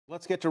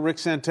Let's get to Rick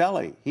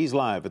Santelli. He's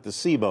live at the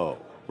SIBO.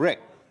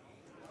 Rick.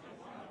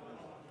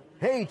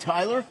 Hey,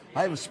 Tyler.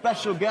 I have a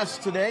special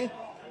guest today.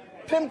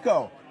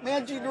 PIMCO,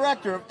 Managing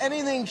Director of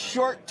anything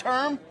short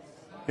term.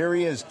 Here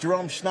he is,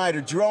 Jerome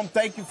Schneider. Jerome,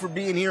 thank you for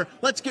being here.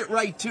 Let's get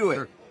right to it.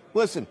 Sure.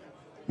 Listen,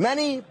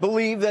 many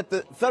believe that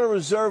the Federal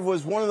Reserve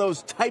was one of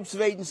those types of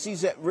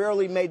agencies that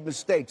rarely made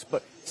mistakes,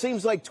 but it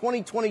seems like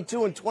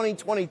 2022 and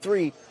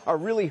 2023 are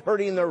really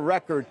hurting their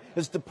record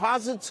as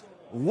deposits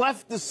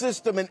left the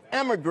system and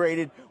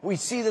emigrated. We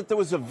see that there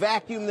was a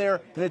vacuum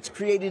there, and it's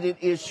created an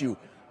issue.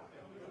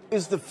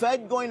 Is the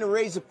Fed going to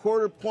raise a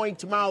quarter point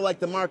tomorrow like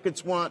the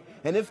markets want?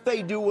 And if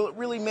they do, will it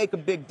really make a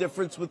big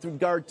difference with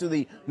regard to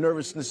the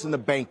nervousness in the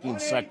banking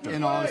sector?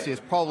 In honesty,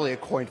 it's probably a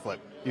coin flip.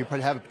 You could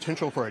have a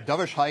potential for a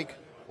dovish hike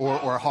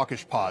or a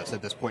hawkish pause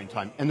at this point in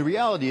time. And the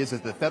reality is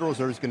that the Federal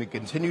Reserve is going to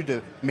continue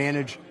to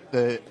manage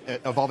the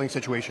evolving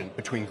situation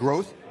between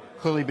growth,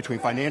 clearly between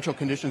financial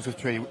conditions, which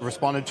they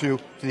responded to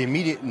the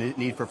immediate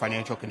need for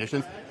financial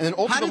conditions, and then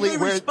ultimately how do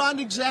they respond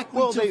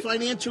exactly to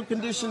financial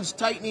conditions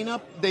tightening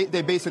up?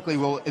 They basically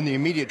will, in the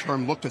immediate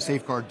term, look to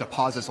safeguard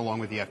deposits along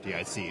with the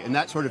FDIC, and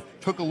that sort of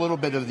took a little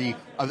bit of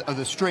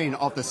the strain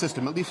off the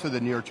system, at least for the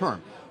near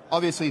term.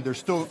 Obviously, there's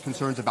still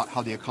concerns about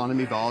how the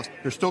economy evolves.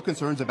 There's still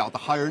concerns about the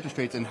higher interest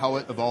rates and how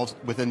it evolves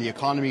within the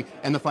economy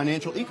and the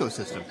financial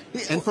ecosystem.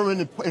 And from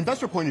an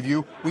investor point of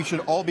view, we should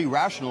all be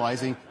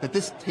rationalizing that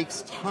this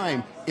takes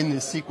time in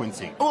this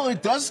sequencing. Well,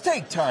 it does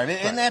take time,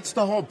 and that's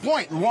the whole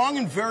point. Long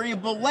and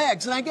variable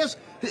lags. And I guess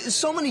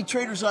so many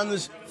traders on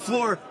this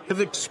floor have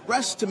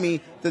expressed to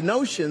me the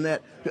notion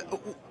that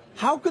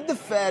how could the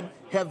Fed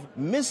have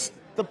missed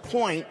the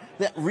point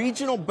that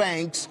regional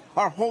banks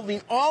are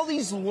holding all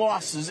these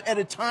losses at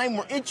a time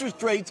where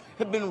interest rates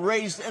have been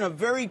raised in a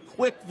very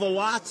quick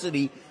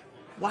velocity?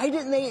 Why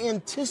didn't they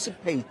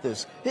anticipate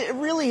this? It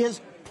really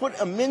has put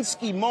a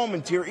Minsky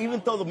moment here,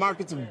 even though the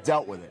markets have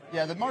dealt with it.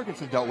 Yeah, the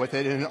markets have dealt with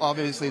it, and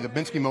obviously the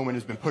Minsky moment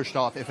has been pushed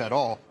off, if at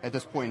all, at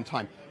this point in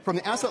time. From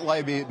the asset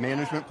liability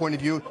management point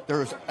of view,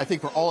 there's, I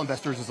think, for all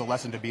investors, is a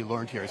lesson to be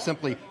learned here.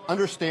 Simply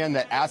understand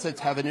that assets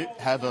have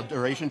a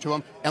duration to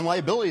them, and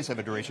liabilities have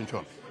a duration to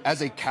them.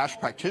 As a cash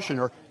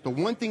practitioner, the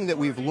one thing that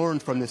we've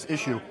learned from this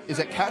issue is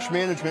that cash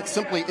management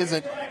simply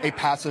isn't a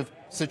passive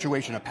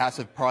situation, a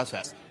passive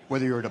process.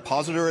 Whether you're a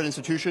depositor at an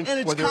institution, and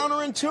it's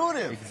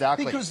counterintuitive.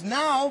 Exactly. Because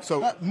now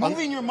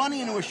moving your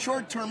money into a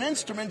short-term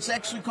instrument is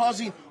actually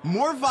causing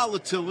more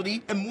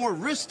volatility and more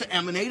risk to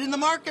emanate in the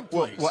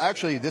marketplace. Well,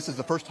 actually, this is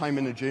the first time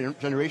in a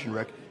generation,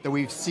 Rick, that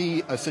we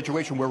see a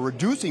situation where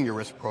reducing your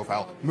risk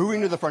profile,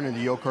 moving to the front of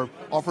the yield curve,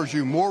 offers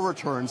you more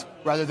returns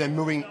rather than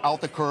moving out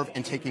the curve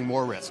and taking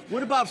more risk.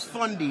 What about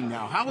funding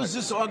now? How is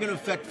this all going to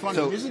affect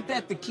funding? So, isn't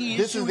that the key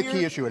issue? This is the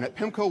key issue, and at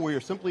PIMCO, we are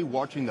simply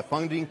watching the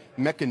funding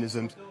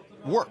mechanisms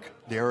work.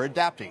 They are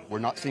adapting. We're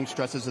not seeing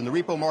stresses in the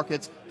repo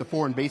markets. The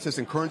foreign basis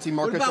and currency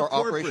markets are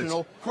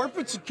operational.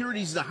 Corporate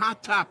securities is a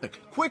hot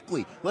topic.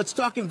 Quickly, let's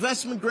talk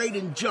investment grade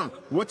and junk.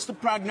 What's the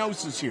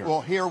prognosis here?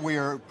 Well, here we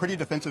are pretty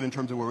defensive in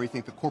terms of where we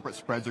think the corporate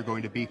spreads are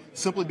going to be,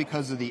 simply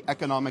because of the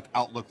economic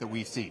outlook that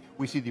we see.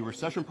 We see the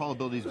recession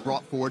probabilities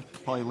brought forward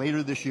probably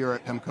later this year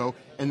at PIMCO,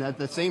 and at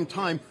the same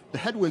time, the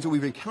headwinds that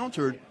we've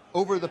encountered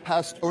over the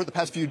past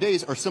few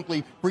days are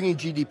simply bringing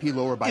GDP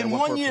lower by in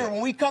 1 year. When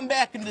we come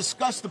back and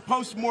discuss the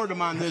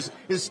post-mortem on this,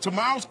 is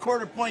tomorrow's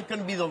quarter point going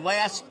to be the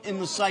last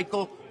in the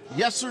cycle?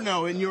 Yes or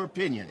no, in your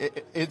opinion?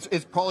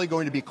 It's probably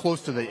going to be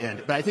close to the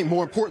end. But I think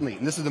more importantly,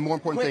 and this is the more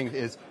important thing,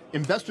 is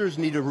investors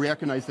need to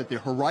recognize that the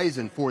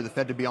horizon for the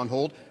Fed to be on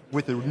hold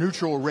with the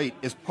neutral rate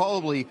is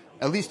probably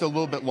at least a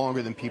little bit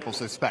longer than people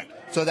suspect.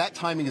 So that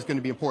timing is going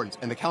to be important.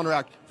 And the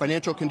counteract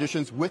financial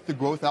conditions with the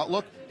growth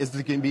outlook is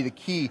going to be the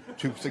key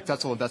to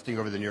successful investing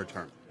over the near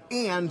term.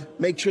 And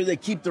make sure they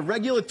keep the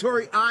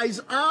regulatory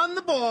eyes on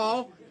the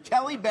ball.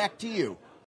 Kelly, back to you.